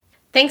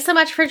Thanks so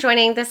much for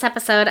joining this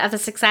episode of the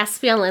Success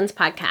Beyond Lens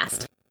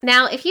podcast.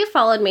 Now, if you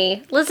followed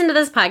me, listened to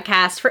this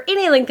podcast for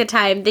any length of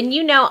time, then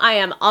you know I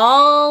am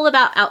all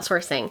about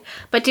outsourcing,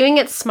 but doing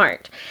it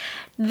smart.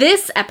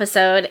 This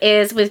episode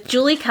is with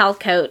Julie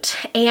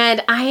Calcote,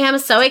 and I am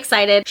so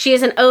excited. She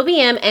is an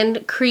OBM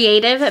and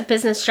creative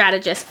business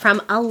strategist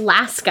from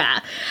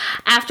Alaska.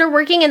 After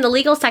working in the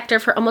legal sector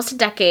for almost a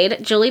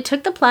decade, Julie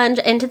took the plunge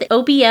into the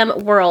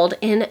OBM world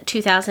in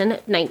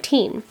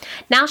 2019.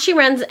 Now she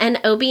runs an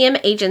OBM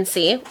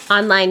agency,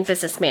 online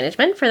business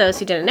management, for those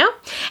who didn't know,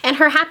 and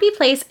her happy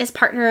place is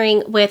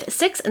partnering with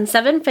 6- and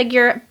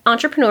 7-figure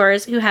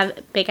entrepreneurs who have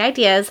big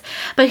ideas,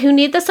 but who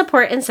need the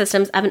support and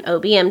systems of an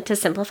OBM to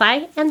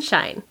simplify and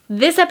shine.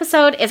 This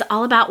episode is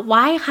all about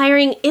why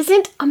hiring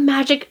isn't a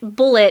magic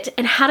bullet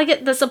and how to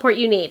get the support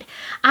you need.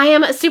 I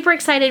am super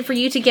excited for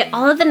you to get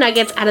all of the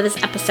nuggets out of this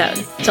episode.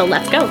 So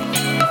let's go.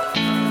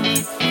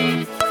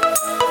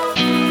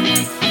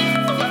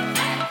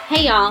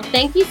 Hey y'all,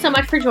 thank you so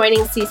much for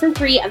joining season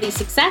 3 of the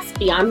Success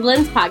Beyond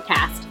Lens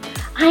podcast.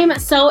 I am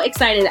so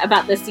excited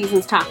about this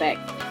season's topic.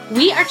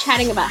 We are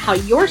chatting about how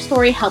your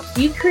story helps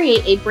you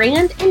create a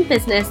brand and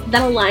business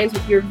that aligns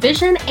with your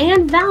vision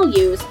and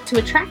values to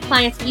attract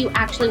clients that you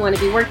actually want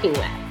to be working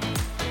with.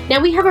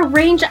 Now, we have a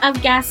range of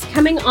guests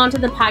coming onto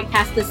the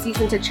podcast this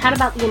season to chat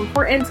about the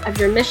importance of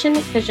your mission,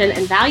 vision,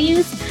 and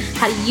values,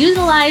 how to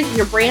utilize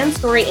your brand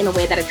story in a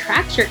way that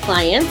attracts your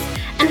clients,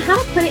 and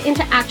how to put it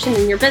into action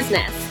in your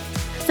business.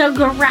 So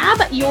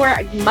grab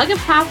your mug of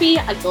coffee,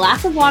 a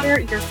glass of water,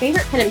 your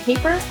favorite pen and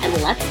paper,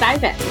 and let's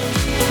dive in.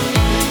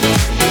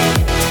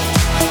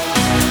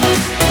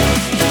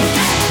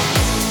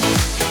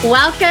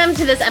 Welcome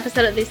to this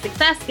episode of the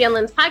Success Beyond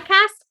Lens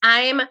podcast.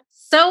 I'm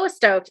so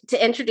stoked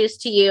to introduce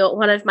to you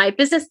one of my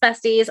business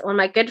besties, one of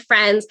my good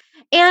friends,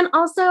 and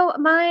also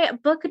my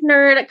book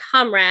nerd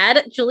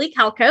comrade, Julie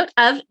Calcote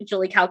of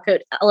Julie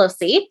Calcote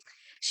LLC.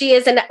 She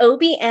is an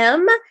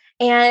OBM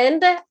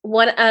and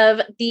one of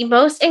the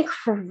most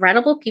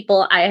incredible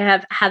people I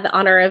have had the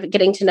honor of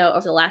getting to know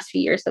over the last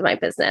few years of my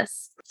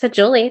business. So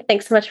Julie,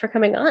 thanks so much for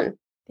coming on.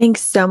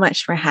 Thanks so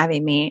much for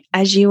having me.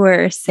 As you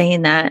were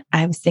saying that,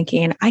 I was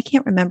thinking, I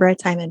can't remember a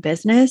time in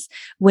business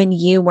when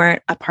you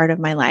weren't a part of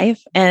my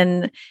life.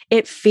 And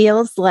it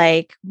feels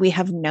like we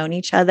have known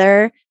each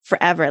other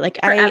forever.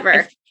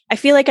 I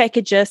feel like I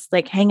could just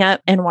hang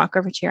up and walk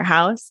over to your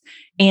house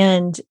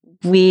and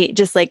we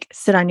just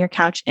sit on your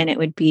couch and it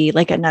would be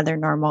like another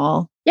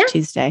normal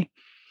Tuesday.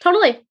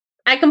 Totally.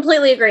 I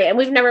completely agree. And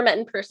we've never met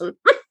in person.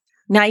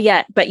 Not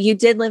yet, but you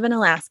did live in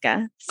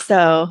Alaska.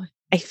 So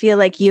I feel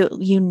like you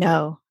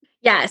know.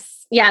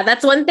 Yes. Yeah.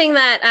 That's one thing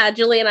that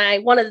Julie and I,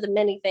 one of the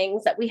many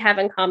things that we have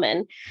in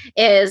common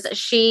is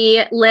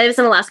she lives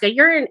in Alaska.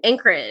 You're in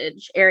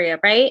Anchorage area,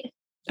 right?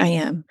 I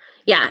am.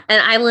 Yeah.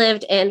 And I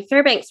lived in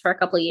Fairbanks for a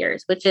couple of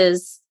years, which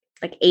is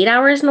 8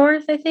 hours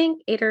north, I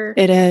think. It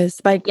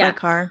is by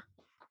car.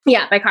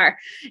 Yeah, by car.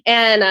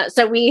 And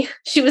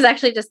she was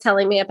actually just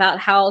telling me about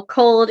how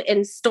cold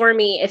and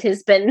stormy it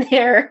has been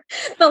there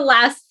the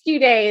last few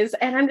days.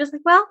 And I'm just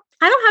like, well,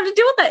 I don't have to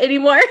deal with that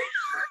anymore.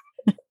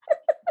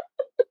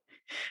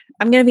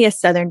 I'm going to be a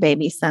Southern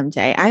baby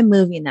someday. I'm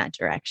moving that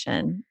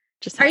direction.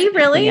 Are you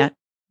really?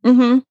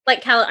 Mm-hmm.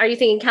 Are you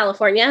thinking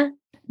California?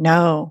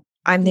 No,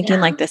 I'm thinking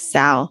the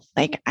South.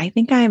 I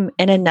think I'm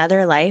in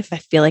another life. I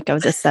feel like I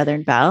was a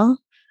Southern belle.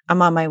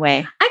 I'm on my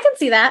way. I can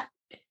see that.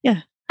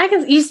 Yeah. I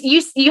can.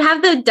 You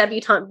have the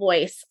debutante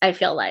voice, I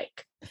feel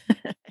like.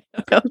 I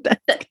don't know if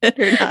that's good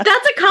or not.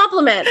 That's a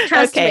compliment.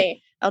 Trust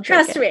me.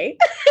 Trust me.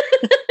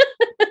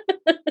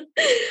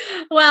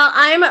 Well,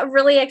 I'm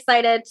really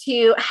excited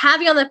to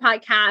have you on the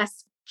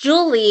podcast.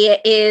 Julie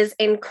is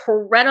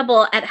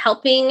incredible at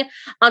helping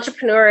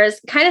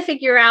entrepreneurs kind of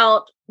figure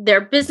out their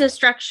business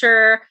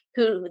structure,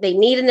 who they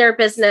need in their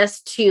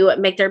business to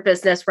make their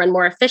business run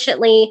more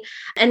efficiently,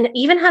 and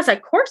even has a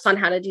course on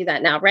how to do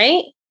that now,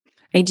 right?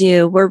 I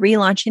do. We're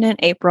relaunching in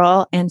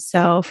April. And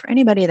so for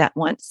anybody that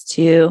wants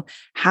to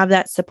have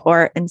that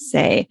support and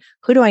say,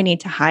 who do I need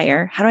to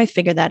hire? How do I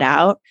figure that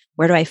out?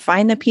 Where do I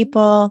find the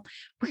people?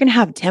 We're going to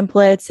have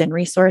templates and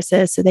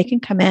resources so they can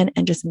come in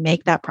and just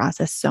make that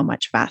process so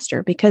much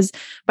faster. Because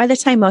by the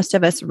time most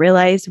of us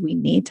realize we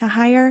need to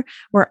hire,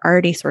 we're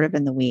already sort of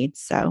in the weeds.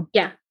 So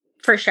yeah,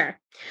 for sure.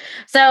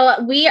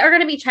 So we are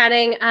going to be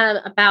chatting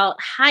about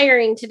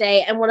hiring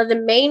today. And one of the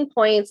main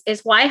points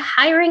is why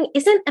hiring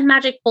isn't a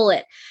magic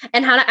bullet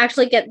and how to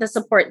actually get the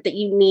support that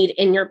you need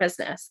in your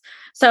business.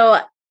 So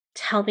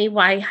tell me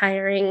why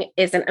hiring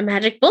isn't a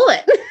magic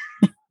bullet.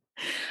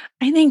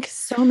 I think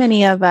so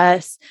many of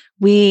us,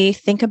 we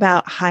think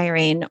about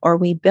hiring or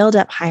we build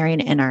up hiring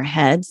in our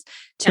heads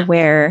to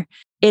where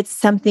it's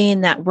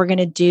something that we're going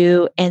to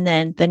do. And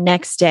then the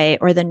next day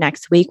or the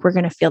next week, we're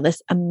going to feel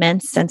this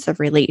immense sense of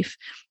relief.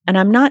 And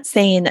I'm not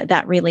saying that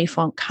that relief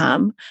won't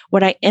come.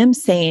 What I am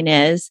saying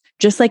is,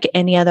 just like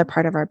any other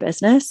part of our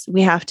business,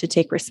 we have to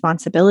take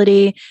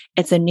responsibility.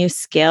 It's a new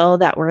skill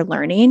that we're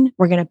learning.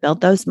 We're going to build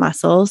those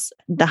muscles,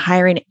 the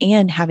hiring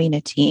and having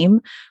a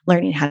team,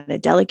 learning how to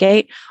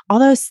delegate. All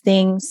those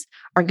things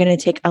are going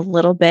to take a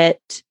little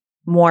bit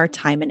more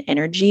time and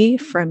energy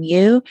from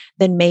you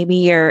than maybe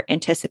you're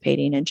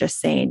anticipating and just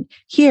saying,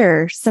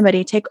 here,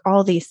 somebody take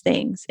all these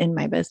things in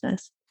my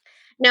business.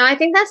 No, I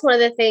think that's one of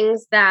the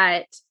things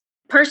that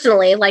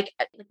personally, like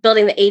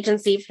building the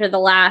agency for the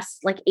last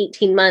like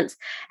 18 months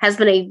has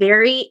been a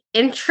very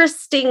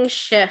interesting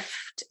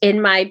shift in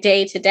my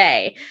day to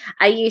day.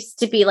 I used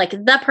to be like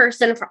the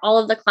person for all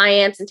of the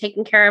clients and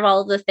taking care of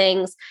all of the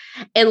things,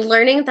 and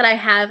learning that I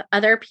have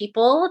other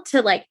people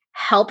to like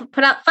help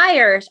put out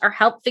fires or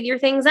help figure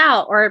things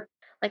out or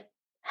like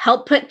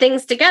help put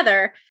things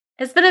together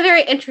has been a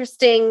very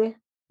interesting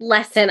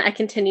lesson I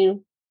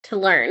continue to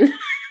learn.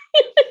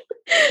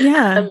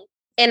 Yeah.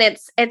 And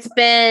it's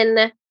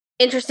been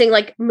interesting,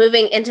 like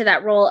moving into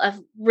that role of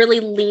really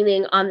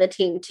leaning on the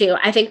team too.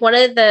 I think one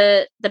of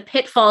the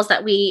pitfalls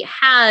that we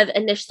have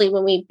initially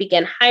when we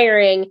begin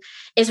hiring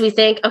is we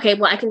think, okay,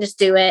 well, I can just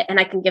do it and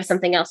I can give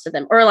something else to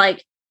them, or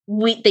like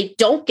they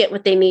don't get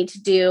what they need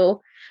to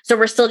do, so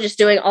we're still just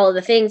doing all of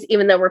the things,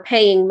 even though we're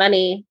paying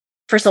money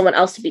for someone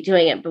else to be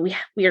doing it. But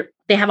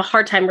they have a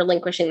hard time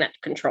relinquishing that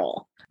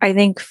control. I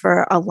think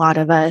for a lot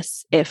of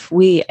us, if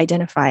we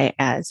identify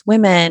as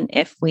women,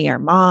 if we are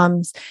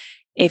moms,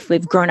 if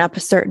we've grown up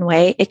a certain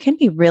way, it can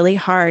be really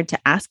hard to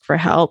ask for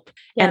help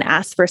and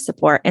ask for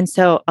support. And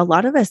so a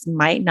lot of us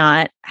might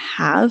not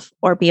have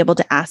or be able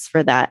to ask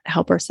for that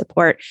help or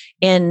support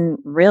in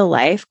real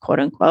life, quote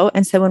unquote.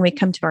 And so when we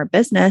come to our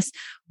business,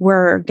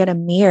 we're going to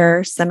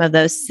mirror some of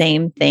those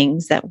same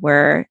things that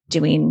we're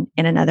doing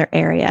in another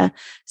area.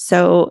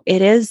 So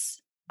it is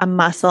a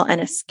muscle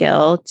and a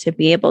skill to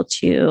be able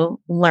to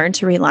learn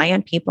to rely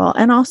on people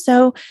and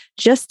also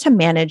just to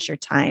manage your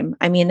time.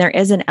 I mean, there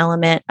is an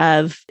element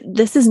of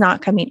this is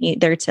not coming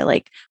either to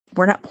like,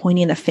 we're not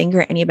pointing the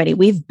finger at anybody.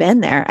 We've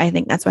been there. I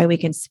think that's why we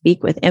can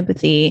speak with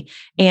empathy.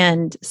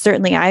 And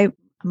certainly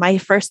my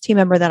first team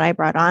member that I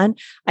brought on,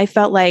 I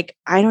felt like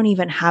I don't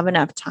even have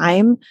enough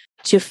time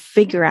to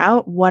figure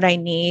out what I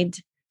need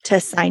to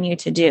assign you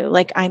to do.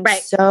 Like I'm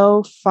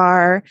so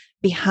far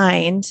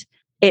behind.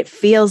 It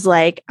feels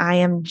like I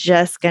am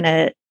just going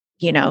to,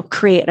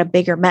 create a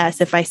bigger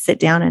mess if I sit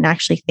down and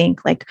actually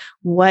think like,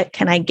 what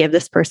can I give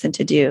this person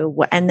to do?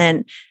 And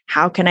then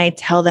how can I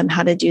tell them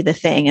how to do the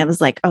thing? I was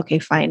like, okay,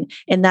 fine.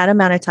 In that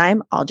amount of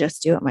time, I'll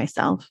just do it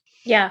myself.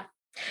 Yeah.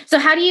 So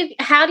how do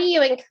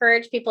you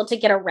encourage people to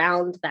get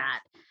around that?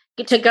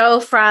 To go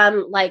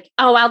from like,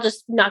 oh, I'll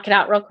just knock it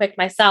out real quick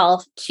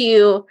myself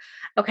to,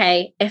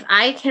 okay, if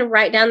I can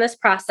write down this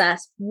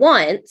process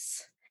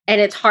once, and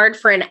it's hard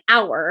for an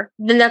hour,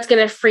 then that's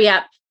going to free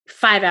up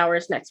 5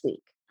 hours next week.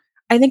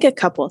 I think a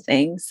couple of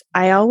things.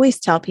 I always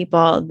tell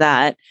people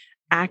that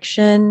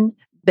action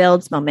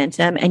builds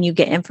momentum and you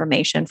get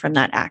information from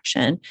that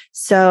action.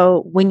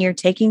 So when you're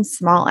taking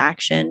small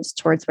actions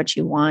towards what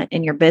you want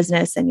in your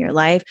business and your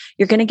life,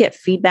 you're going to get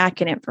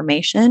feedback and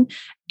information.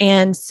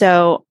 And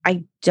so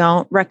I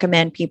don't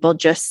recommend people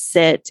just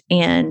sit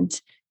and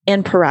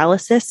in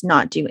paralysis,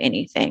 not do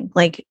anything.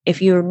 Like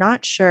if you're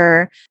not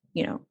sure,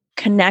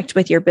 connect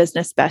with your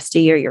business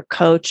bestie or your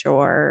coach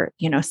or,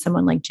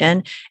 someone like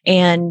Jen,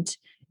 and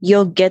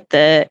you'll get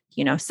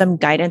some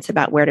guidance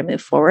about where to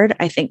move forward.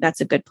 I think that's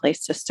a good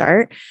place to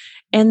start.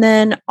 And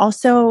then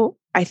also,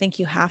 I think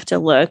you have to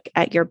look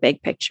at your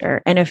big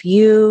picture. And if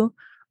you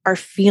are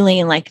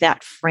feeling like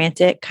that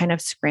frantic kind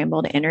of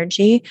scrambled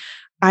energy,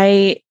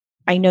 I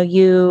know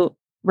you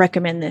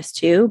recommend this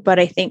too, but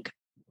I think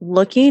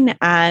looking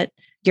at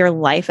your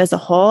life as a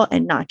whole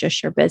and not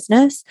just your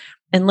business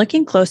and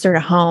looking closer to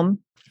home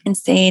and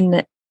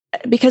saying,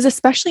 because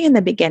especially in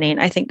the beginning,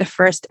 I think the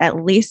first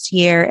at least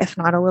year, if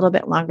not a little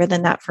bit longer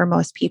than that for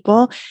most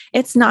people,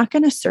 it's not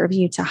going to serve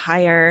you to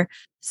hire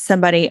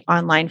somebody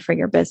online for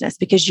your business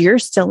because you're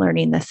still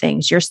learning the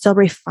things, you're still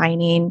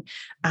refining,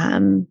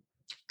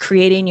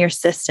 creating your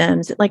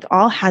systems. It like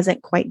all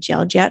hasn't quite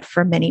gelled yet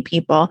for many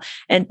people.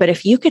 But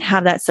if you could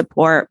have that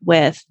support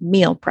with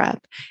meal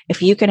prep,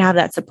 if you could have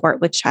that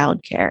support with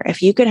childcare,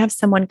 if you could have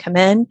someone come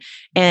in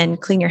and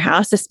clean your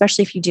house,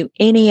 especially if you do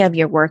any of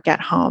your work at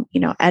home,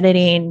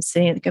 editing,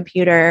 sitting at the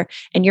computer,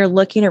 and you're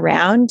looking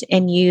around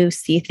and you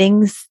see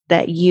things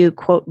that you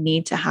quote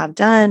need to have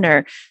done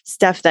or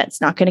stuff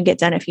that's not going to get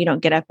done if you don't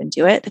get up and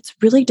do it. It's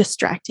really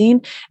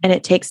distracting and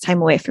it takes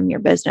time away from your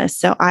business.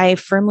 So I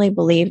firmly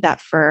believe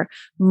that for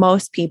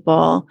most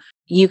people,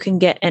 you can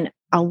get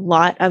a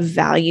lot of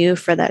value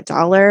for that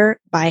dollar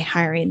by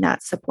hiring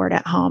that support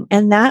at home.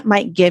 And that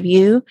might give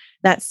you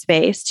that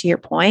space, to your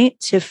point,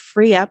 to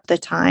free up the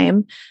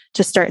time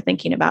to start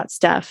thinking about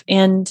stuff.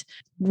 And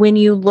when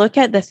you look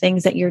at the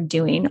things that you're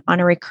doing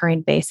on a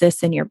recurring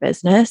basis in your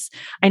business,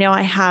 I know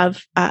I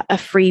have a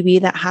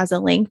freebie that has a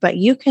link, but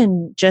you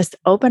can just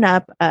open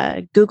up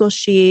a Google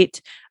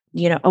Sheet,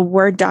 a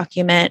Word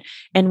document.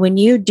 And when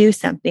you do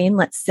something,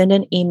 let's send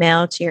an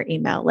email to your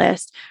email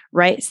list,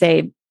 right?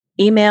 Say,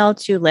 email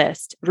to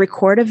list,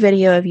 record a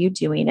video of you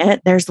doing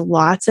it. There's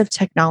lots of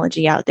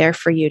technology out there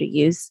for you to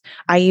use.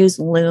 I use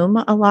Loom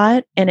a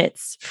lot and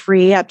it's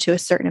free up to a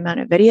certain amount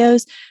of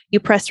videos. You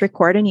press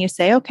record and you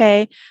say,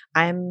 okay,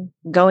 I'm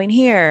going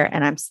here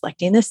and I'm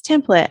selecting this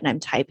template and I'm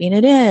typing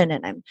it in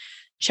and I'm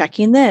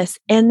checking this.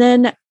 And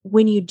then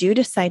when you do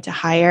decide to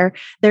hire,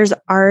 there's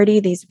already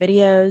these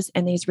videos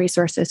and these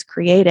resources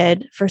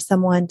created for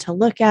someone to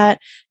look at,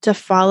 to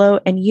follow.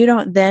 And you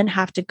don't then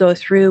have to go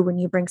through when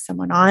you bring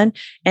someone on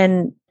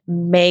and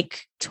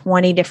make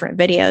 20 different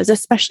videos,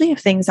 especially if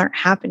things aren't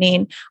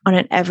happening on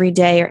an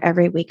everyday or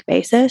every week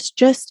basis.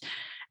 Just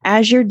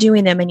as you're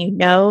doing them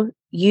and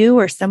you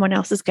or someone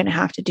else is going to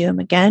have to do them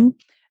again,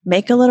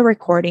 make a little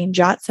recording,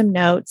 jot some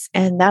notes,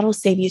 and that'll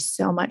save you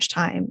so much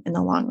time in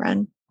the long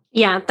run.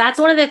 Yeah, that's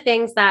one of the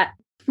things that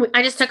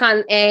I just took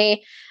on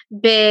a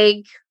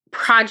big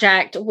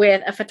project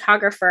with a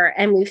photographer,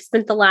 and we've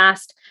spent the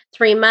last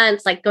 3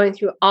 months like going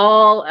through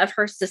all of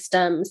her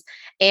systems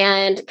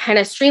and kind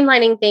of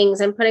streamlining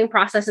things and putting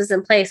processes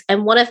in place.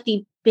 And one of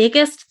the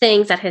biggest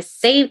things that has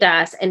saved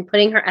us in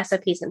putting her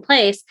SOPs in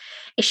place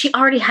is she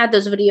already had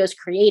those videos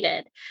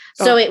created.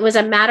 So it was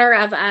a matter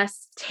of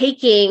us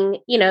taking,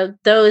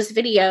 those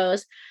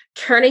videos,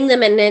 turning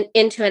them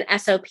into an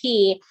SOP.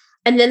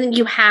 And then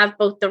you have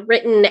both the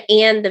written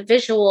and the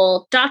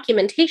visual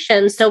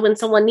documentation. So when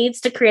someone needs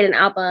to create an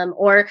album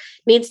or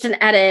needs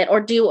to edit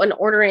or do an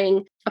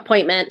ordering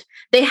appointment,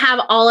 they have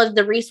all of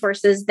the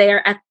resources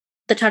there at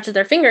the touch of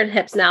their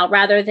fingertips now,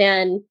 rather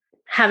than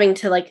having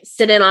to like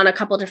sit in on a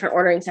couple different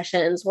ordering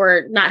sessions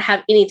or not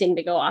have anything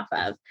to go off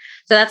of.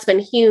 So that's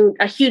been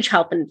a huge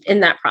help in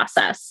that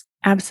process.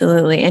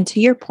 Absolutely. And to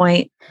your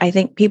point, I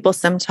think people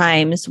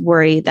sometimes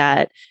worry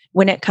that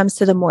when it comes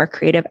to the more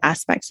creative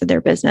aspects of their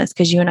business,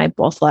 because you and I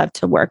both love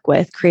to work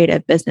with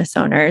creative business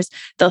owners,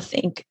 they'll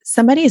think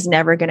somebody is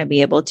never going to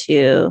be able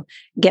to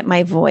get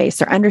my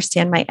voice or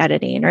understand my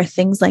editing or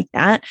things like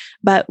that.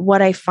 But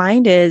what I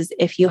find is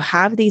if you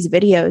have these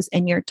videos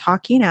and you're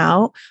talking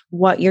out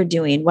what you're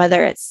doing,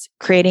 whether it's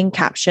creating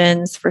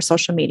captions for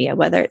social media,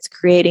 whether it's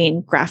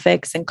creating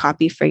graphics and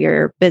copy for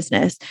your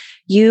business,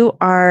 you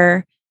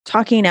are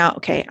talking out,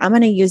 okay, I'm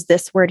going to use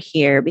this word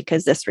here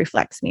because this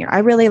reflects me, or I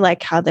really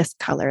like how this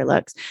color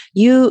looks.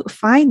 You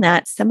find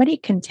that somebody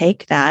can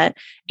take that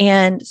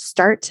and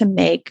start to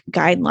make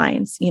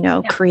guidelines,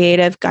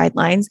 creative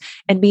guidelines,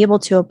 and be able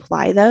to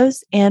apply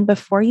those. And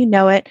before you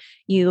know it,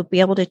 you'll be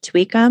able to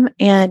tweak them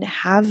and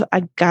have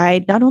a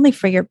guide, not only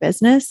for your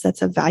business,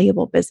 that's a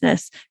valuable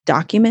business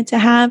document to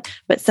have,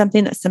 but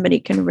something that somebody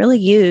can really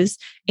use,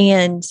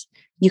 and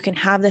you can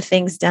have the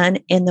things done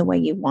in the way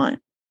you want.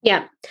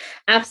 Yeah,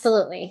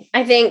 absolutely.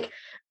 I think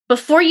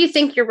before you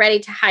think you're ready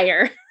to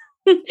hire,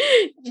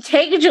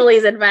 take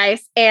Julie's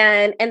advice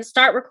and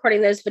start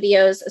recording those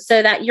videos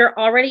so that you're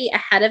already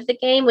ahead of the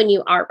game when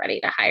you are ready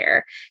to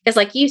hire. Because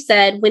like you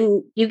said,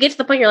 when you get to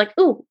the point you're like,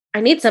 "Ooh,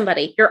 I need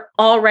somebody," you're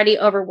already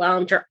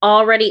overwhelmed, you're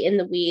already in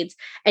the weeds,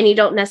 and you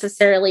don't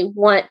necessarily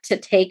want to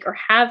take or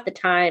have the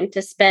time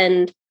to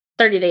spend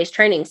 30 days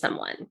training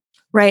someone.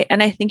 Right.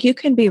 And I think you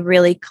can be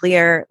really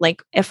clear.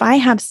 Like if I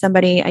have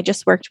somebody, I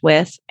just worked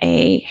with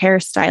a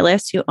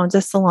hairstylist who owns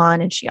a salon,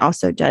 and she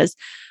also does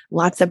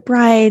lots of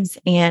brides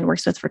and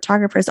works with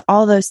photographers,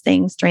 all those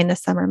things during the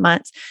summer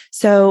months.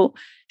 So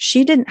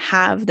she didn't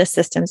have the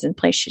systems in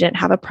place. She didn't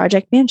have a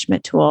project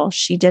management tool.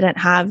 She didn't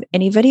have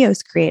any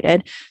videos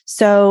created.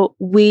 So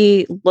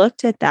we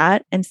looked at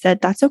that and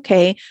said, that's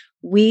okay.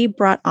 We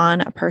brought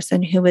on a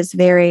person who was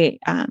very,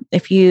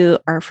 if you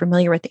are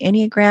familiar with the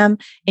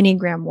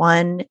Enneagram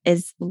 1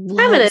 is...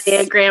 I'm an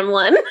Enneagram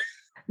 1.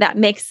 That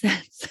makes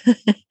sense.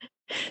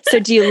 So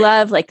do you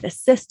love like the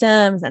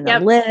systems and the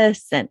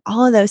lists and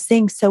all of those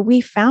things? So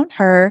we found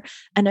her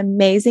an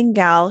amazing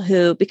gal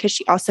who, because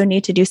she also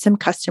needed to do some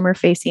customer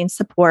facing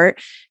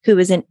support, who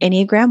is an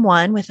Enneagram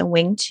 1 with a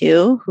wing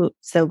 2,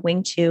 so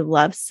wing 2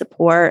 loves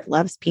support,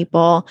 loves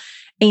people.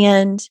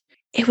 And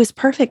it was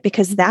perfect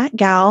because that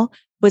gal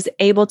was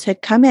able to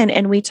come in,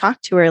 and we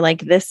talked to her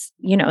like this,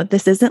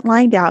 this isn't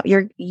lined out.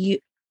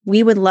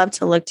 We would love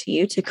to look to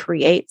you to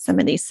create some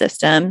of these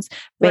systems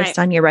based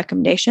on your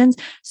recommendations.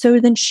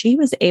 So then she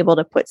was able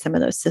to put some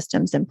of those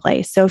systems in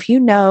place. So if you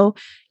know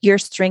your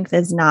strength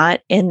is not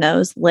in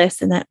those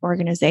lists in that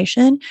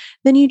organization,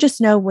 then you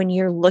just know when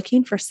you're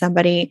looking for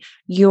somebody,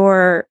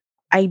 you're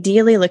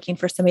ideally looking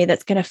for somebody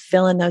that's going to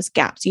fill in those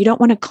gaps. You don't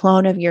want a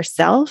clone of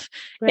yourself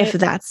if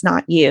that's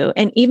not you.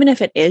 And even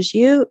if it is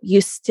you, you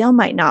still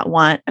might not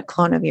want a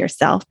clone of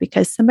yourself,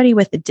 because somebody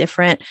with a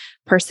different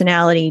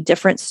personality,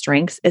 different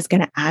strengths is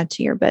going to add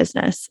to your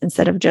business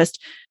instead of just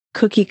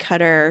cookie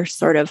cutter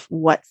sort of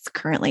what's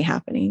currently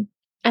happening.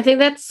 I think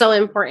that's so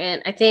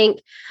important. I think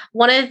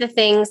one of the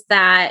things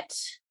that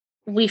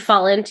we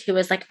fall into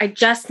is like, I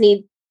just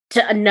need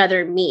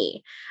another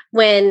me.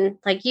 When,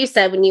 like you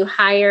said, when you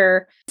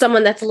hire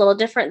someone that's a little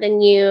different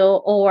than you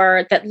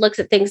or that looks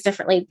at things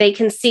differently, they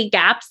can see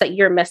gaps that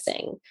you're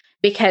missing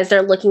because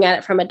they're looking at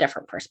it from a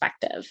different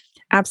perspective.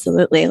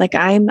 Absolutely. Like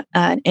I'm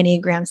an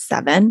Enneagram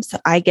 7, so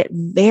I get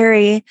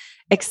very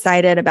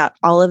excited about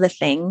all of the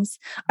things.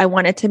 I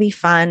want it to be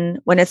fun.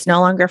 When it's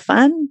no longer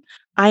fun,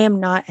 I am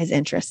not as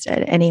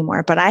interested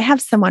anymore. But I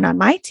have someone on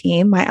my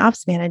team, my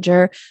ops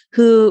manager,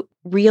 who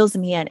reels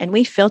me in, and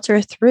we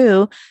filter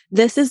through,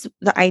 this is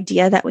the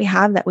idea that we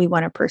have that we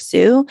want to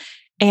pursue.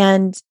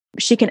 And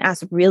she can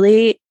ask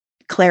really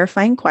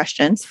clarifying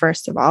questions,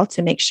 first of all,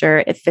 to make sure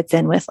it fits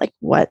in with like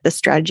what the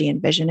strategy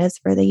and vision is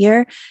for the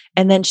year.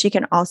 And then she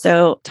can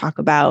also talk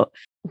about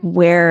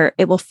where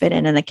it will fit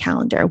in the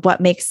calendar,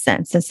 what makes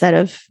sense instead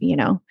of,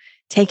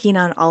 taking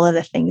on all of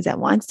the things at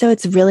once. So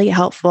it's really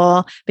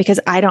helpful because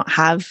I don't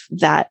have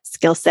that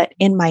skill set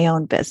in my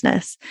own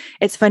business.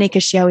 It's funny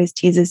because she always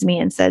teases me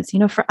and says,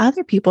 for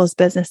other people's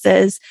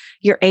businesses,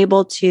 you're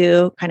able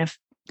to kind of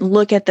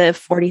look at the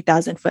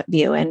 40,000 foot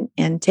view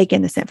and take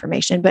in this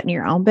information. But in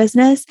your own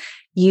business,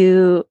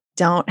 you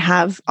don't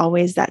have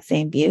always that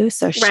same view.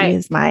 So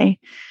she's my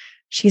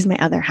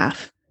other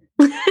half.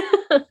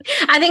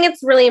 I think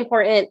it's really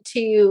important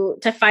to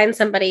find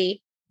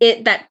somebody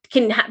that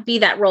can be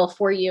that role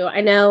for you.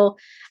 I know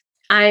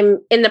I'm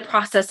in the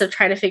process of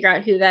trying to figure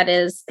out who that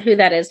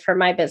is for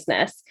my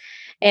business.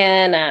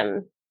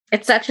 And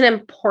it's such an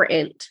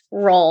important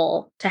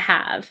role to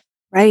have.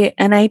 Right.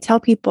 And I tell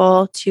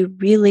people to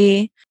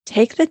really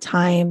take the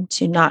time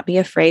to not be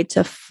afraid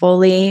to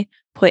fully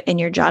put in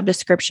your job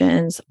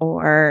descriptions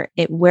or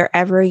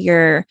wherever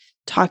you're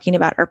talking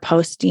about or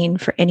posting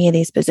for any of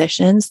these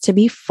positions, to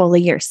be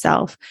fully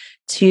yourself,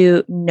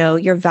 to know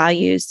your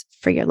values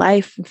for your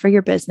life and for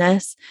your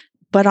business,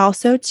 but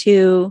also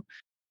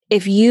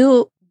if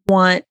you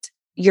want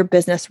your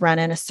business run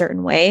in a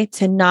certain way,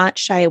 to not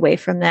shy away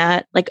from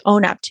that, like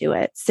own up to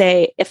it.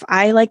 Say, if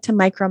I like to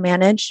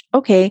micromanage,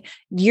 okay,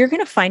 you're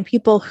going to find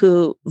people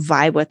who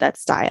vibe with that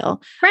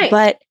style. Right.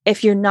 But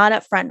if you're not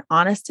upfront and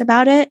honest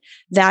about it,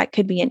 that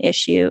could be an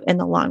issue in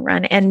the long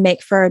run and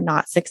make for a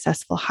not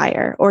successful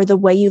hire. Or the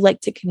way you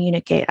like to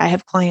communicate. I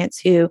have clients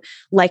who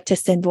like to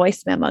send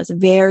voice memos,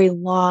 very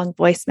long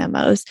voice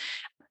memos.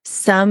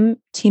 Some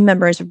team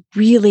members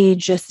really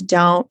just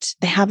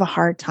they have a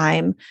hard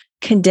time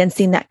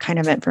condensing that kind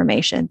of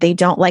information. They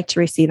don't like to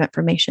receive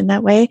information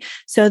that way.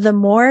 So the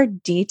more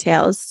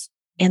details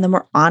and the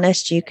more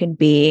honest you can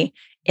be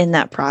in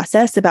that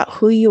process about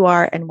who you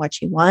are and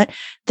what you want,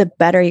 the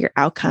better your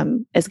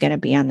outcome is going to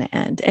be on the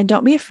end. And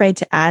don't be afraid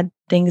to add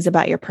things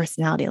about your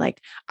personality.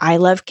 Like, I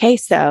love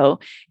queso.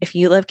 If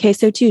you love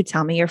queso too,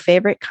 tell me your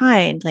favorite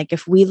kind. Like,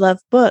 if we love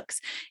books,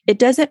 it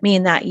doesn't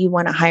mean that you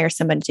want to hire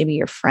somebody to be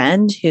your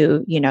friend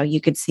who, you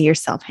could see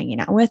yourself hanging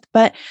out with,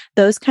 but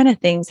those kind of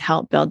things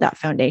help build that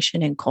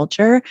foundation and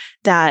culture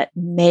that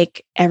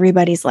make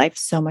everybody's life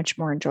so much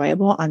more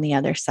enjoyable on the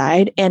other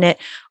side. And it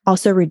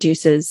also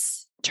reduces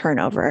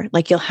turnover.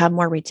 Like, you'll have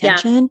more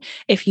retention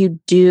if you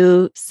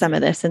do some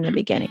of this in the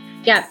beginning.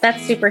 Yeah,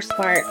 that's super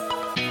smart.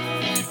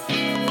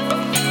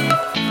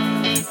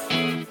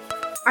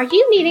 Are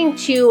you needing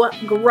to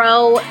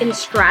grow and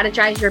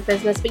strategize your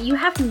business, but you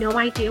have no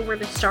idea where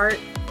to start?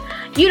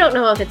 You don't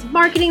know if it's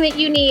marketing that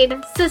you need,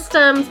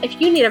 systems,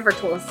 if you need a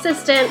virtual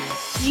assistant,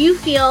 you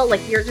feel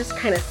like you're just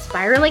kind of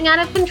spiraling out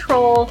of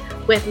control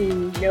with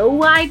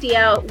no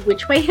idea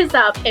which way is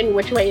up and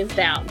which way is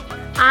down.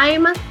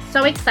 I'm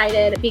so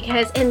excited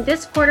because in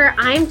this quarter,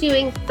 I'm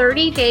doing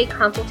 30-day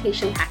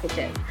consultation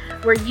packages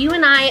where you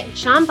and I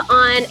jump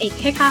on a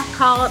kickoff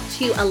call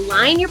to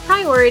align your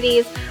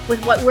priorities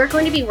with what we're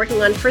going to be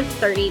working on for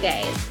 30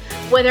 days.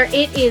 Whether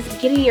it is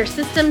getting your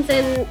systems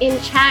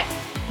in check,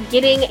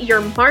 getting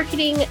your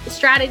marketing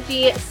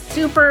strategy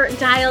super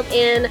dialed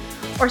in,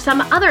 or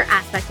some other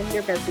aspect of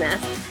your business,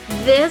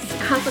 this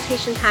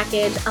consultation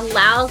package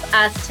allows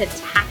us to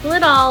tackle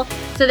it all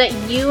so that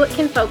you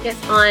can focus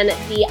on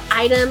the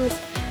items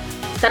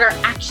that are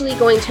actually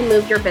going to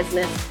move your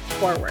business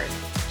forward.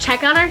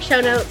 Check out our show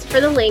notes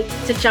for the link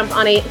to jump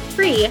on a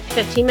free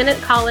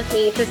 15-minute call with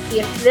me to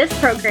see if this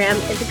program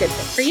is a good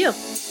fit for you.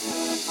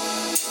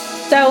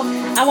 So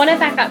I want to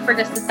back up for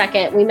just a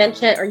second.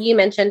 You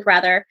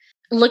mentioned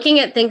looking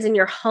at things in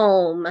your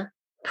home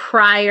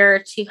prior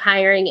to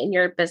hiring in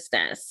your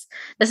business.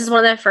 This is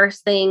one of the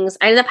first things.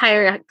 I ended up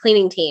hiring a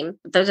cleaning team.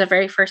 That was the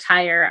very first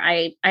hire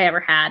I ever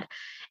had.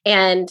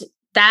 And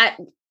that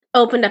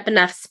opened up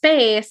enough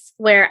space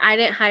where I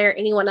didn't hire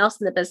anyone else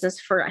in the business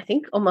for, I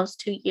think, almost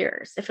 2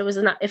 years, if it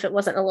wasn't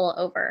a little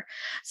over.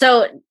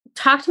 So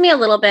talk to me a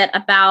little bit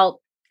about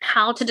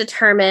how to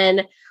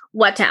determine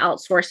what to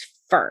outsource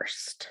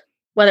first,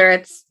 whether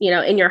it's,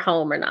 in your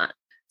home or not.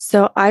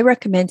 So I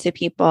recommend to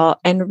people,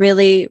 and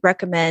really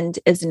recommend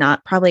is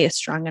not probably a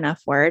strong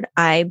enough word.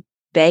 I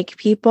beg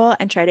people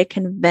and try to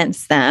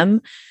convince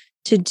them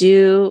to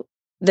do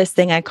this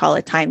thing I call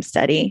a time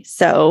study.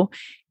 So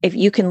if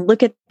you can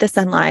look at this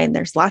online,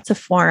 there's lots of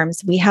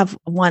forms. We have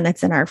one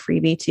that's in our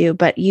freebie too,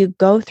 but you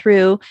go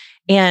through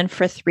and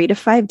for 3 to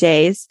 5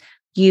 days,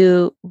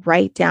 you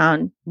write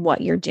down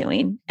what you're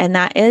doing. And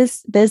that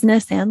is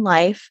business and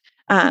life.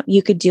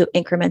 You could do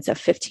increments of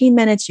 15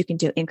 minutes. You can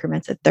do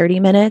increments of 30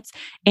 minutes.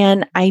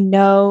 And I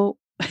know,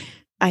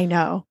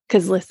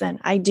 because listen,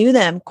 I do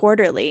them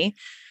quarterly.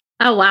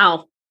 Oh,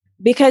 wow.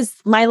 Because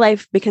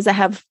I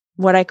have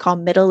what I call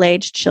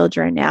middle-aged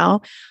children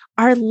now,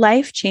 our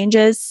life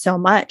changes so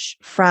much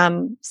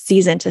from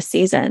season to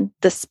season.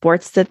 The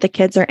sports that the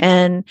kids are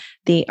in,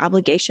 the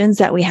obligations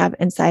that we have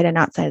inside and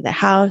outside of the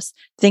house,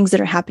 things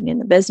that are happening in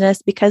the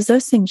business, because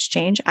those things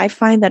change. I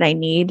find that I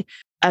need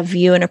a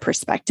view and a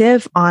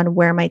perspective on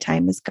where my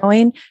time is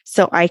going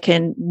so I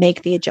can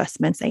make the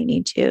adjustments I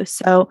need to.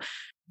 So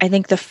I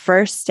think the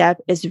first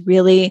step is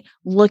really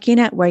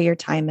looking at where your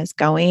time is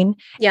going.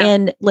 Yeah.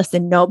 And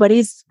listen,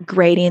 nobody's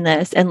grading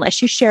this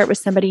unless you share it with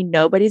somebody.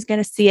 Nobody's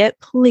going to see it.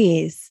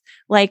 Please.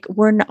 Like,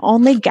 we're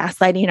only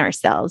gaslighting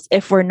ourselves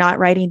if we're not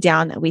writing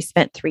down that we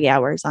spent 3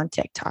 hours on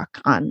TikTok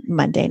on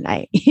Monday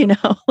night,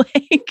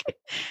 like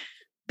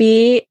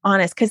be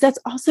honest, because that's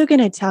also going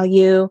to tell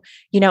you,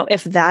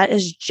 if that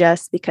is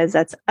just because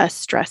that's a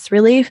stress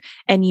relief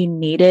and you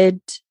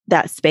needed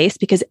that space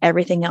because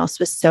everything else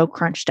was so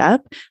crunched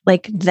up,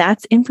 like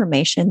that's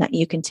information that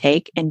you can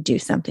take and do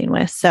something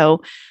with.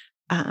 So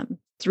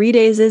 3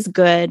 days is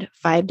good,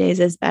 5 days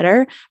is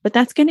better, but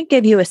that's going to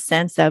give you a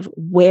sense of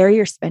where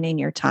you're spending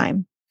your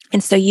time.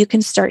 And so you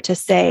can start to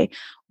say,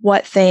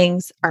 what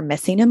things are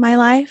missing in my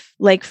life?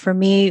 Like for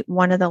me,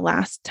 one of the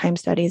last time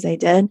studies I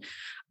did,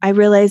 I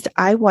realized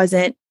I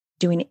wasn't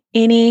doing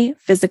any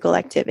physical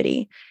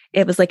activity.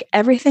 It was like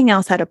everything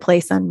else had a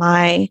place on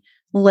my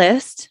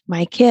list,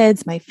 my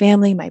kids, my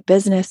family, my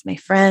business, my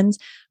friends,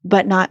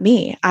 but not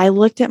me. I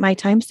looked at my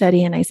time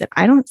study and I said,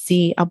 I don't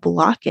see a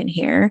block in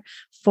here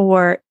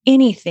for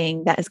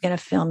anything that is going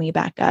to fill me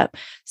back up.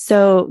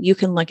 So you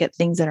can look at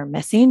things that are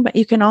missing, but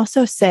you can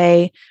also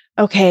say,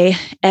 okay,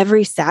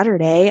 every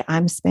Saturday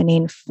I'm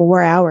spending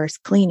 4 hours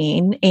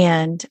cleaning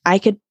and I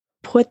could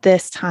put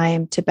this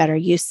time to better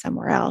use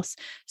somewhere else.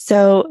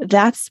 So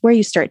that's where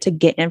you start to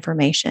get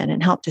information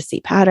and help to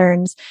see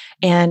patterns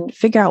and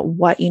figure out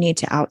what you need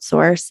to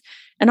outsource.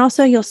 And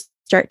also you'll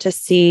start to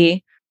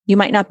see, you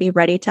might not be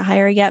ready to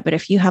hire yet, but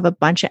if you have a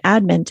bunch of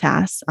admin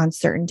tasks on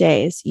certain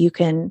days, you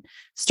can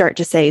start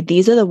to say,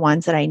 these are the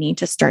ones that I need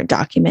to start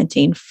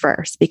documenting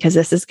first, because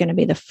this is going to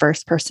be the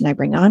first person I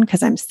bring on,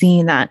 because I'm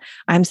seeing that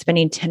I'm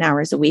spending 10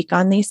 hours a week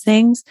on these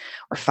things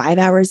or 5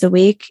 hours a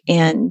week.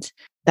 And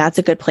that's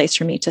a good place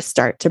for me to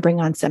start to bring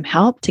on some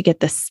help to get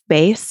the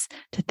space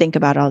to think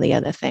about all the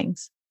other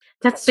things.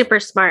 That's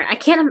super smart.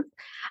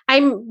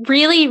 I'm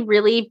really,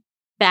 really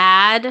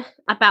bad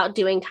about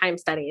doing time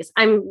studies.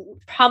 I'm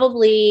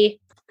probably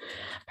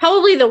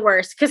the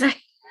worst because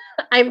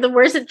I'm the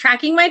worst at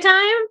tracking my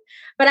time,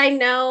 but I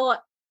know,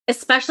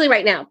 especially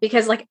right now,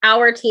 because like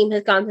our team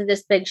has gone through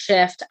this big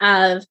shift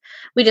of,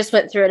 we just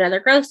went through another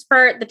growth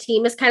spurt. The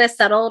team is kind of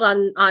settled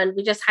on,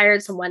 we just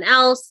hired someone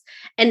else.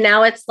 And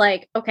now it's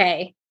like,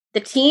 okay, the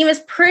team is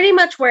pretty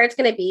much where it's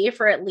going to be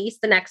for at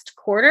least the next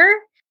quarter.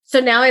 So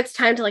now it's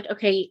time to like,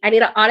 okay, I need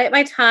to audit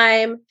my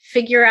time,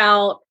 figure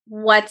out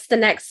what's the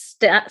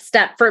next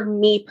step for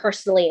me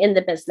personally in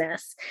the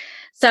business.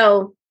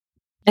 So,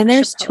 and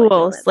there's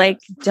tools like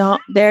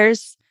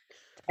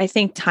I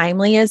think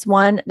Timely is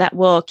one that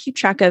will keep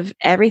track of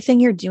everything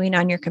you're doing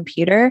on your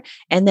computer.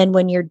 And then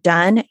when you're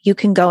done, you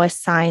can go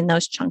assign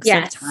those chunks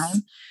of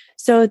time.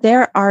 So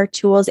there are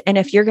tools. And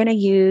if you're going to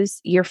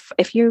use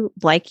if you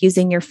like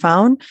using your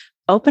phone,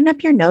 open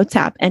up your notes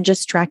app and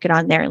just track it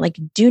on there. Like,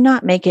 do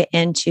not make it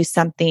into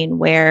something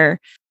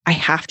where I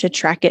have to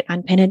track it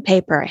on pen and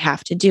paper. I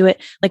have to do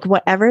it. Like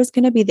whatever is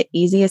going to be the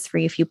easiest for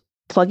you. If you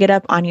plug it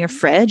up on your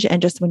fridge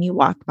and just when you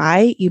walk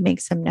by, you make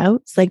some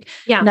notes. Like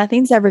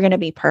nothing's ever going to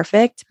be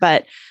perfect,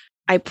 but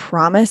I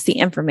promise the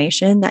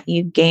information that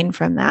you gain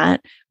from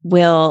that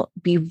will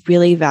be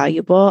really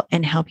valuable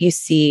and help you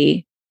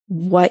see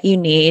what you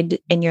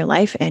need in your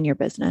life and your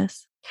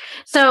business.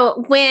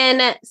 So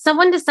when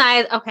someone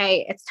decides,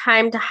 okay, it's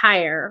time to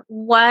hire,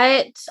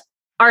 what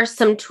are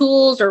some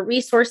tools or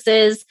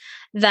resources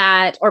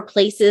or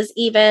places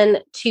even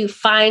to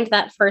find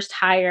that first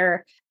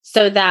hire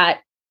so that,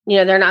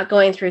 they're not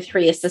going through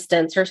 3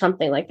 assistants or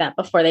something like that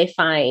before they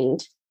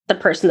find the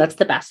person that's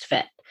the best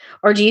fit?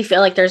 Or do you feel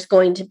like there's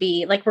going to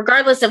be, like,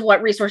 regardless of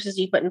what resources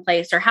you put in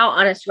place or how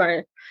honest you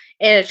are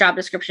in a job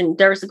description,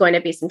 there's going to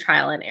be some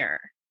trial and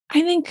error?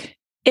 I think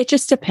it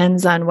just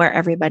depends on where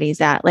everybody's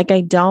at. Like,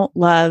 I don't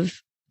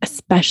love,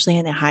 especially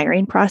in the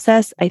hiring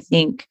process, I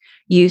think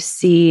you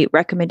see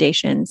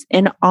recommendations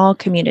in all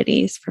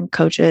communities from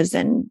coaches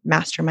and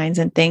masterminds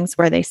and things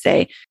where they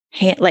say,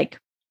 hey, like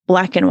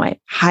black and white,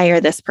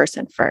 hire this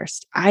person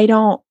first. I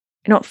don't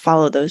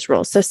follow those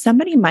rules. So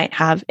somebody might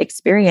have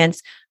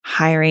experience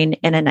hiring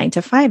in a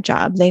 9-to-5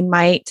 job. They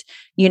might,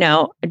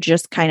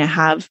 just kind of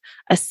have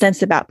a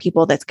sense about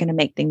people that's going to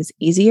make things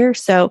easier.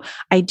 So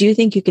I do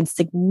think you can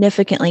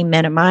significantly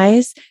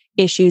minimize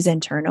issues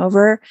and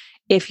turnover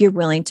if you're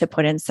willing to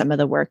put in some of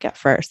the work at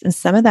first. And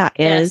some of that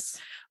is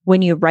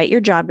when you write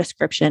your job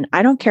description.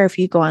 I don't care if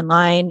you go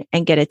online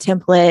and get a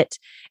template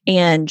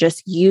and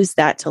just use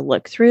that to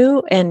look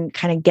through and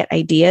kind of get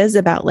ideas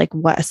about like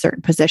what a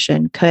certain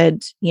position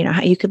could,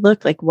 how you could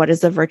look like, what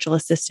does a virtual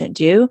assistant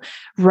do?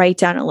 Write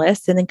down a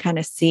list and then kind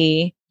of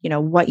see,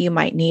 what you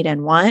might need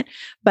and want.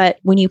 But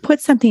when you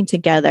put something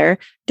together,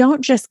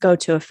 don't just go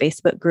to a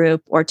Facebook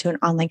group or to an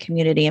online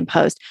community and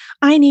post,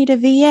 I need a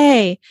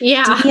VA.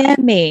 DM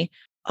me.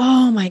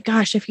 Oh my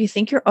gosh. If you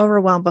think you're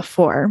overwhelmed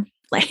before,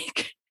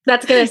 like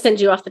that's going to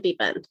send you off the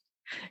deep end.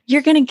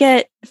 You're going to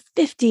get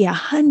 50,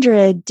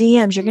 100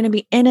 DMs. You're going to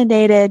be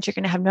inundated. You're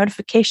going to have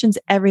notifications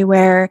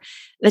everywhere.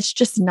 that's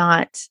just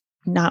not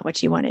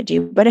what you want to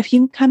do. But if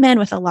you come in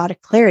with a lot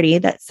of clarity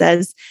that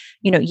says,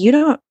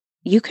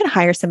 you could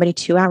hire somebody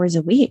 2 hours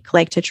a week,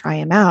 like to try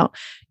them out.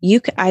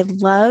 I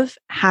love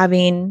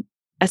having,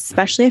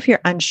 especially if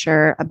you're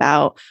unsure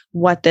about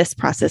what this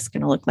process is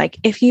going to look like.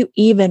 If you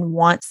even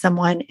want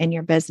someone in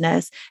your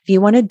business, if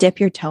you want to dip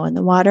your toe in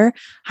the water,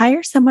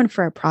 hire someone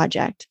for a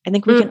project. I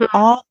think we can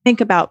all think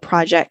about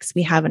projects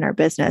we have in our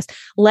business.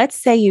 Let's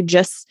say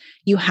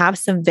you have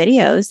some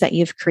videos that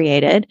you've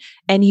created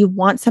and you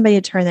want somebody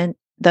to turn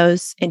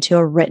those into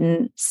a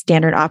written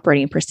standard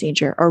operating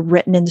procedure or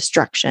written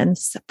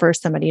instructions for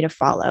somebody to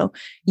follow.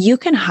 You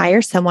can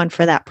hire someone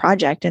for that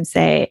project and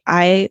say,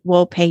 I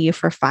will pay you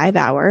for 5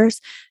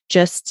 hours.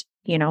 Just,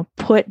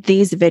 put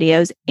these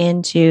videos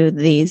into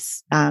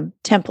these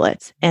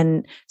templates.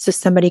 And so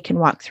somebody can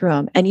walk through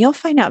them, and you'll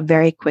find out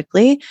very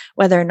quickly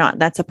whether or not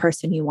that's a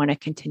person you want to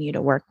continue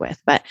to work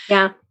with. But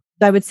yeah,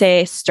 I would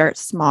say start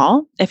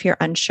small if you're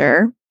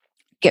unsure.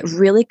 Get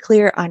really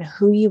clear on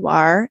who you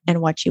are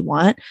and what you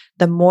want.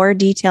 The more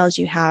details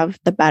you have,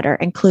 the better,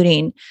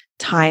 including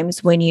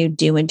times when you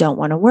do and don't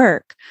want to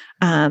work,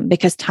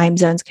 because time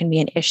zones can be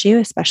an issue,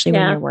 especially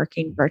when you're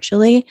working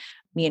virtually.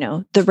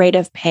 The rate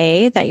of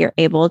pay that you're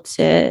able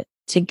to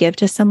give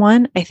to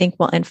someone, I think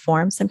will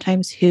inform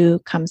sometimes who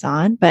comes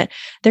on. But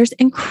there's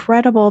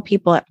incredible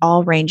people at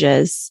all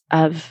ranges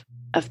of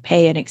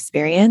pay and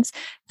experience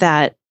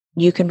that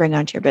you can bring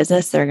onto your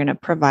business. They're going to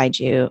provide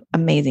you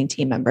amazing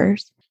team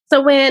members.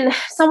 So when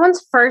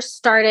someone's first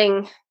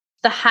starting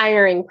the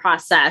hiring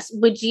process,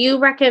 would you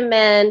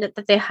recommend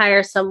that they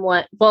hire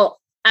someone,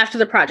 after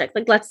the project,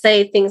 like let's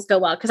say things go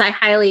well? Because I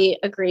highly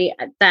agree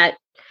that,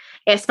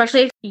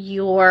 especially if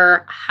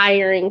you're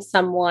hiring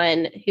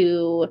someone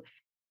who,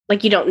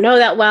 like, you don't know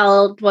that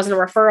well, wasn't a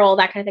referral,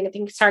 that kind of thing. I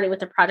think starting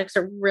with the project's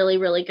a really,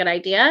 really good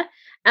idea.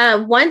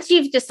 Once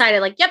you've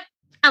decided, like, yep,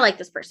 I like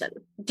this person,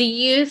 do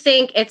you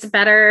think it's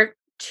better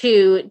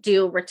to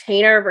do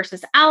retainer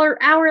versus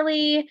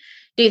hourly?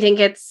 Do you think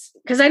it's,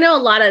 because I know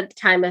a lot of the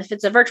time, if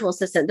it's a virtual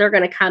assistant, they're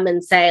going to come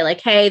and say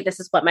like, hey, this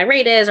is what my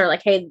rate is, or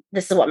like, hey,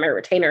 this is what my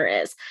retainer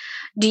is.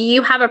 Do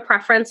you have a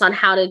preference on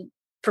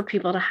for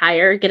people to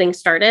hire getting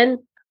started?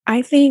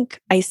 I think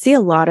I see a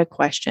lot of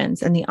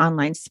questions in the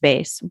online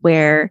space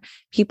where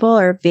people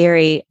are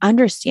very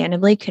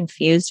understandably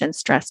confused and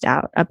stressed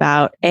out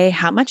about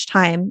how much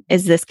time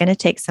is this going to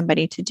take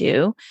somebody to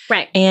do?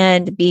 Right.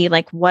 And B,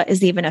 like, what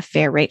is even a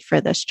fair rate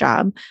for this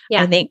job?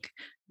 Yeah. I think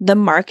the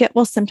market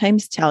will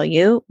sometimes tell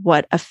you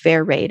what a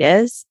fair rate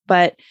is,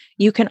 but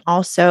you can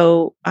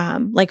also,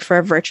 like for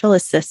a virtual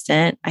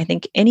assistant, I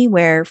think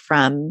anywhere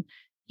from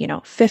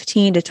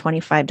 $15 to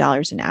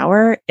 $25 an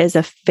hour is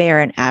a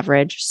fair and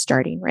average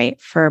starting rate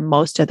for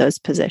most of those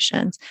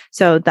positions.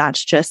 So I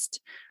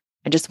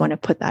just want to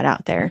put that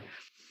out there.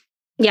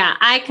 Yeah,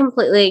 I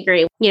completely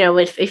agree.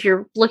 If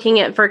you're looking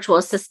at virtual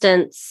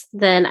assistants,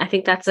 then I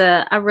think that's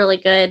a really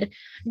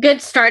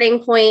good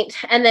starting point.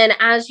 And then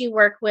as you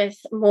work with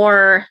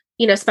more,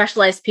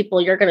 specialized people,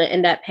 you're going to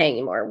end up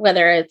paying more,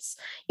 whether it's,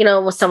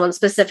 with someone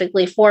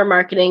specifically for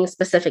marketing,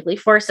 specifically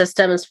for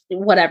systems,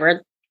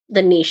 whatever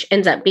the niche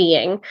ends up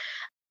being.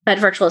 But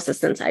virtual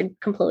assistants, I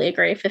completely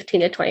agree.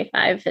 15 to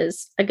 25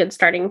 is a good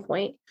starting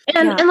point.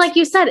 And like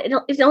you said,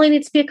 it only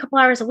needs to be a couple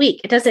hours a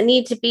week. It doesn't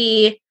need to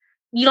be,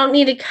 you don't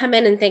need to come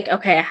in and think,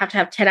 okay, I have to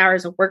have 10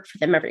 hours of work for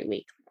them every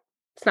week.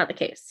 It's not the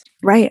case.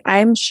 Right.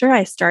 I'm sure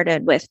I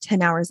started with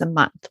 10 hours a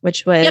month,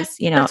 which was,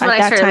 that's at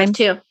that time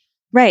too.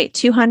 Right.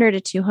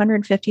 $200 to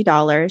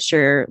 $250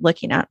 you're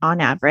looking at on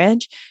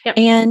average. Yep.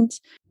 And,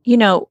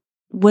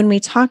 when we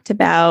talked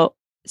about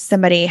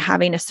somebody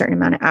having a certain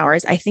amount of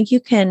hours, I think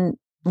you can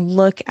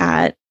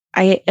I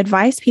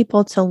advise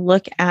people to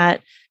look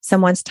at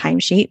someone's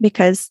timesheet,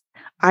 because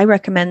I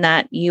recommend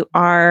that you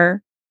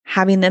are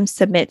having them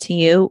submit to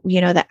you,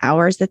 the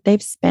hours that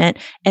they've spent.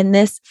 And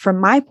this, from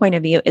my point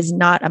of view, is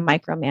not a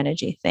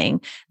micromanaging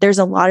thing. There's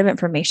a lot of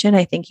information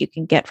I think you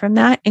can get from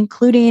that,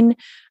 including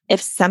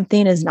if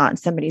something is not in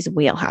somebody's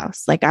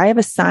wheelhouse. Like I have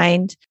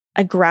assigned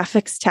a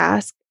graphics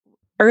task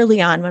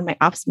early on when my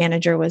ops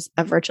manager was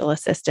a virtual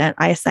assistant.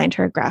 I assigned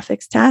her a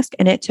graphics task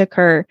and it took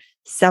her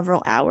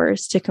several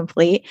hours to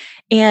complete.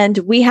 And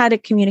we had a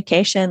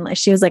communication.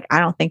 She was like, I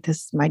don't think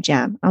this is my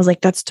jam. I was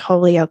like, that's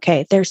totally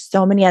okay. There's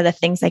so many other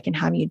things I can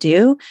have you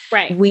do.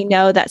 Right. We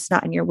know that's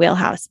not in your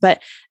wheelhouse.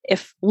 But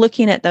if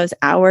looking at those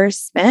hours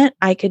spent,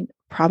 I could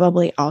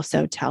probably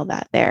also tell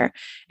that there.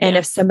 And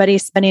if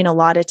somebody's spending a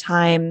lot of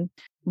time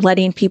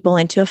letting people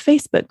into a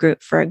Facebook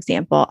group, for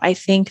example, I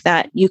think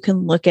that you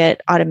can look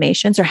at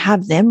automations or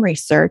have them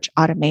research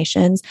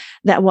automations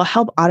that will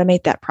help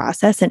automate that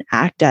process and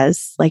act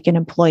as like an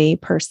employee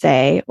per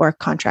se or a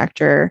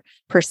contractor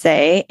per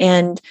se,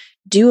 and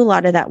do a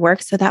lot of that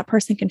work so that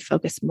person can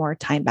focus more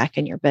time back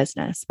in your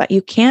business. But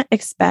you can't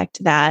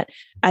expect that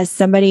as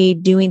somebody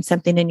doing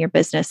something in your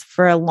business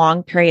for a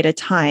long period of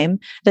time,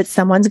 that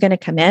someone's going to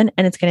come in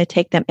and it's going to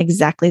take them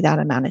exactly that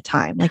amount of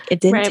time. Like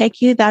it didn't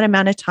take you that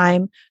amount of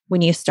time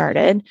when you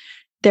started.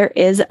 There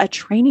is a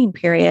training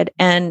period,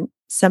 and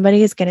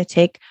somebody is going to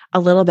take a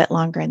little bit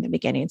longer in the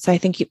beginning. So I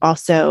think you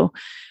also,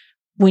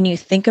 when you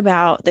think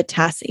about the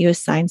tasks that you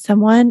assign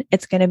someone,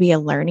 it's going to be a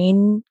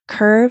learning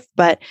curve,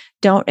 but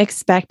don't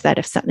expect that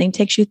if something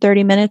takes you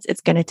 30 minutes,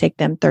 it's going to take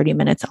them 30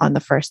 minutes on the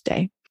first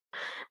day.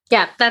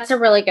 Yeah, that's a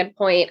really good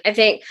point. I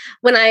think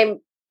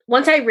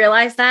once I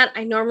realized that,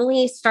 I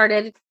normally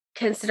started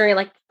considering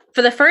like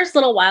for the first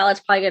little while, it's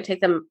probably going to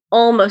take them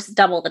almost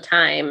double the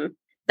time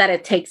that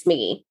it takes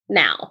me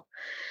now.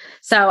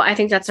 So I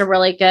think that's a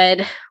really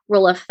good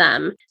rule of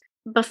thumb.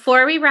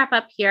 Before we wrap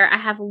up here, I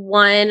have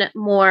one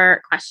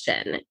more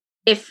question.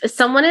 If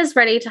someone is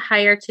ready to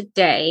hire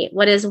today,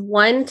 what is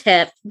one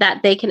tip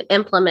that they can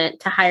implement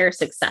to hire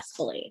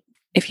successfully?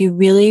 If you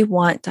really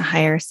want to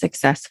hire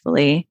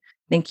successfully,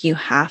 I think you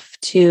have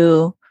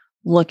to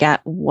look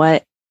at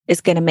what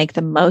is going to make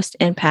the most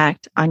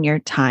impact on your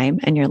time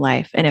and your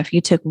life. And if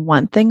you took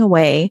one thing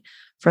away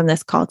from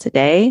this call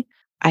today,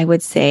 I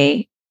would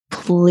say,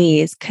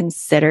 please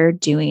consider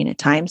doing a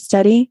time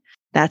study.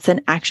 That's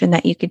an action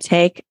that you could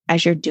take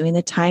as you're doing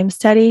the time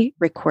study.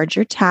 Record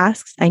your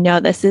tasks. I know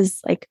this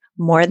is like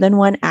more than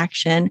one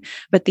action,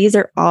 but these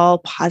are all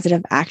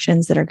positive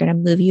actions that are going to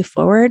move you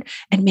forward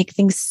and make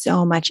things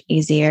so much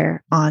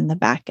easier on the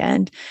back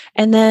end.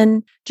 And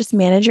then just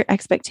manage your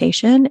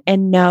expectation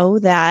and know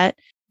that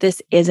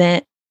this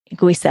isn't,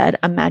 like we said,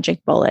 a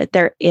magic bullet.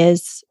 There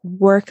is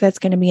work that's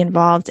going to be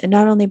involved in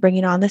not only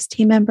bringing on this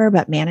team member,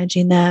 but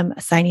managing them,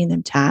 assigning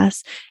them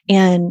tasks.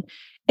 And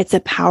it's a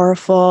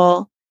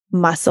powerful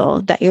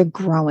muscle that you're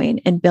growing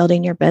and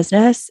building your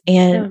business.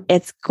 And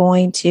it's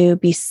going to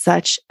be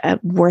such a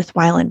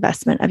worthwhile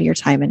investment of your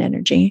time and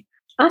energy.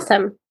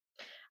 Awesome.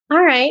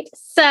 All right.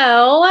 So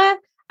I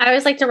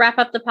always like to wrap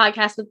up the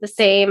podcast with the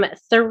same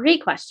 3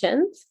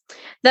 questions.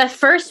 The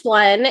first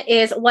one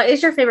is, what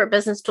is your favorite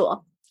business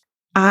tool?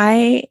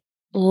 I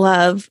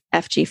love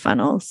FG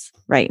funnels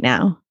right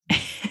now.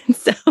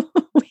 So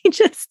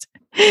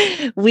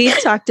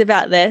we've talked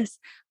about this,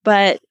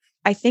 but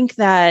I think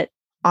that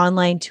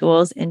online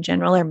tools in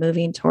general are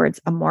moving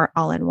towards a more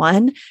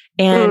all-in-one.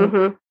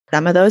 And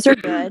some of those are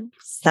good.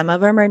 Some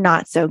of them are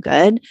not so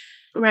good.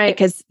 Right.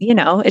 Because,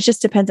 it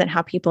just depends on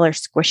how people are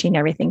squishing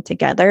everything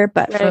together.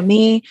 But for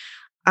me,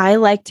 I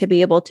like to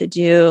be able to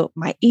do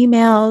my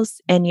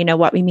emails. And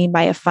what we mean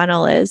by a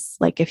funnel is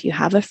like if you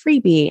have a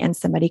freebie and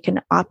somebody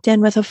can opt in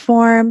with a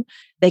form,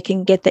 they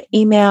can get the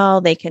email,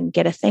 they can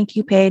get a thank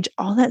you page.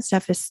 All that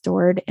stuff is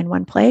stored in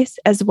one place,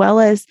 as well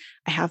as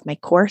I have my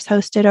course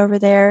hosted over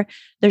there.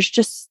 There's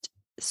just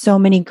so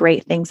many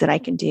great things that I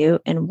can do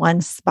in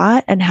one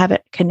spot and have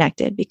it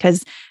connected.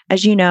 Because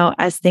as you know,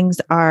 as things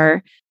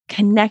are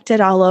connected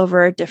all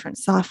over different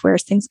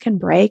softwares, things can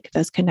break,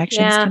 those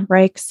connections can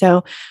break.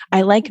 So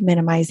I like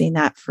minimizing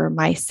that for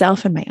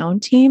myself and my own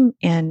team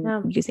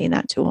and using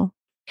that tool.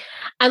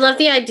 I love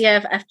the idea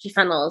of FG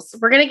funnels.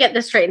 We're going to get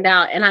this straightened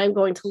out and I'm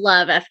going to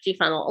love FG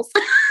funnels.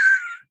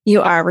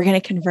 You are. We're going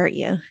to convert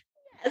you.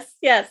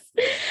 Yes.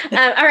 All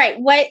right.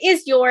 What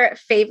is your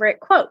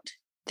favorite quote?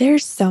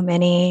 There's so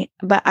many,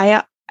 but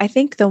I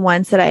think the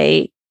ones that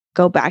I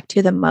go back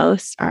to the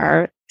most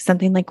are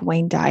something like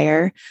Wayne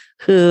Dyer,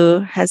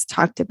 who has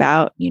talked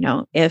about,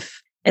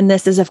 and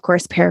this is of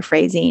course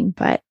paraphrasing,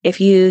 but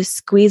if you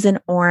squeeze an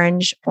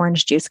orange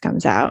juice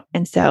comes out.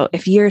 And so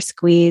if you're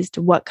squeezed,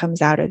 what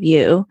comes out of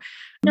you?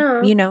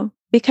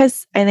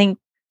 Because I think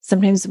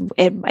sometimes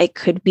it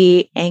could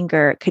be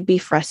anger, it could be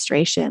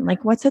frustration,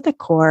 like what's at the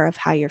core of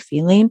how you're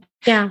feeling.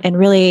 Yeah. And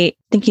really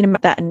thinking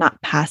about that and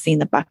not passing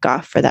the buck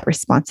off for that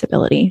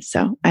responsibility.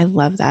 So I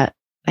love that.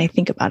 I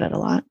think about it a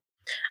lot.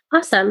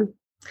 Awesome.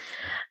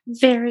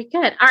 Very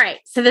good. All right.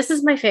 So this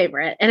is my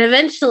favorite. And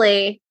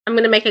eventually I'm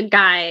going to make a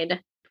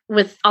guide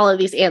with all of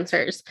these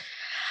answers.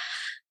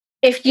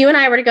 If you and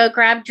I were to go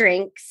grab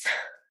drinks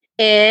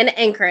in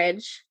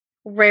Anchorage,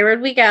 where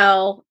would we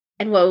go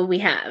and what would we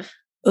have?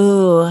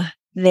 Ooh,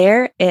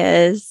 there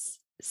is,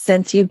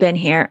 since you've been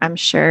here, I'm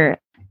sure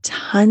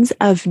tons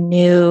of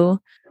new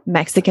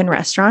Mexican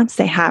restaurants.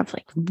 They have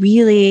like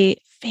really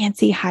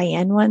fancy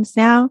high-end ones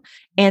now.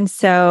 And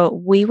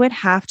so we would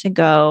have to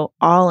go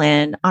all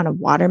in on a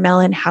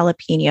watermelon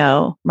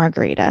jalapeno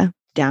margarita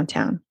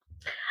downtown.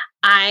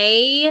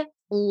 I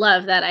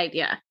love that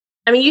idea.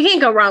 I mean, you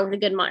can't go wrong with a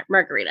good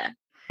margarita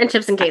and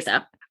chips and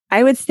queso.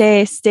 I would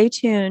say stay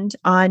tuned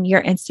on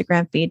your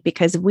Instagram feed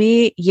because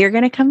you're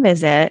going to come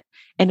visit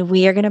and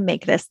we are going to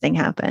make this thing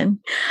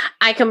happen.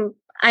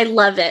 I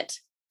love it.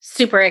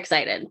 Super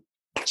excited.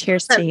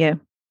 Cheers to you.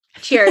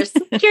 Cheers.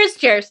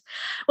 Cheers.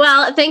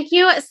 Well, thank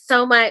you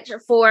so much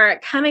for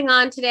coming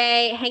on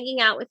today,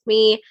 hanging out with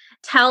me.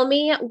 Tell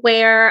me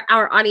where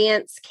our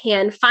audience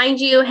can find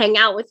you, hang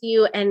out with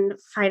you, and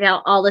find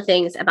out all the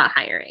things about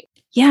hiring.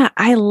 Yeah,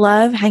 I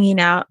love hanging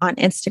out on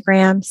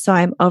Instagram. So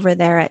I'm over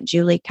there at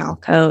Julie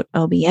Calcote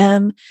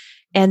OBM.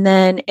 And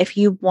then if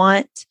you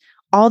want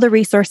all the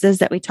resources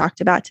that we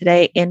talked about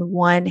today in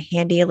one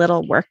handy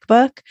little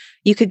workbook,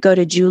 you could go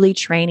to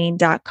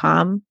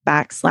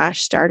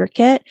julietraining.com/starter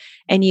kit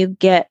and you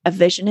get a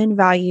vision and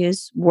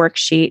values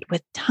worksheet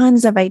with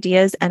tons of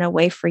ideas and a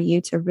way for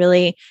you to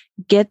really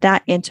get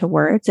that into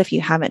words if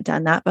you haven't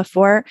done that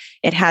before.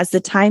 It has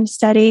the time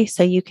study,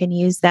 so you can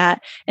use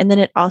that. And then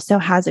it also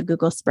has a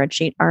Google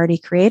spreadsheet already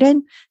created.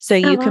 So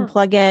you can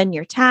plug in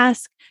your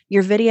task,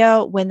 your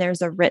video. When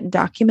there's a written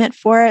document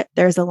for it,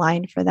 there's a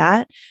line for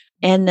that.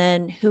 And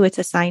then who it's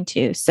assigned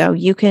to. So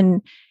you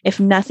can, if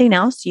nothing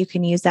else, you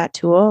can use that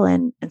tool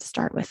and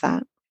start with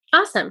that.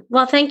 Awesome.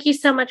 Well, thank you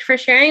so much for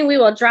sharing. We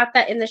will drop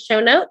that in the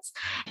show notes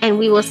and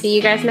we will see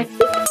you guys next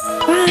week.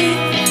 Bye.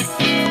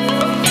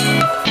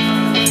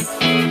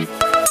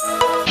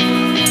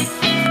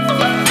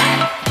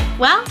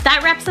 Well,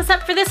 that wraps us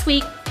up for this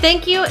week.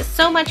 Thank you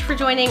so much for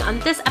joining on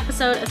this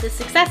episode of the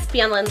Success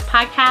Beyond Lens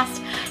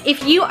podcast.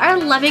 If you are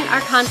loving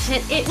our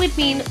content, it would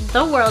mean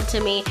the world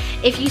to me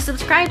if you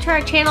subscribe to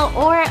our channel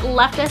or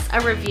left us a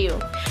review.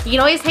 You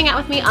can always hang out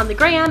with me on the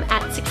gram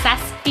at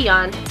Success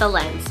Beyond the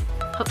Lens.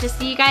 Hope to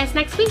see you guys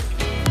next week.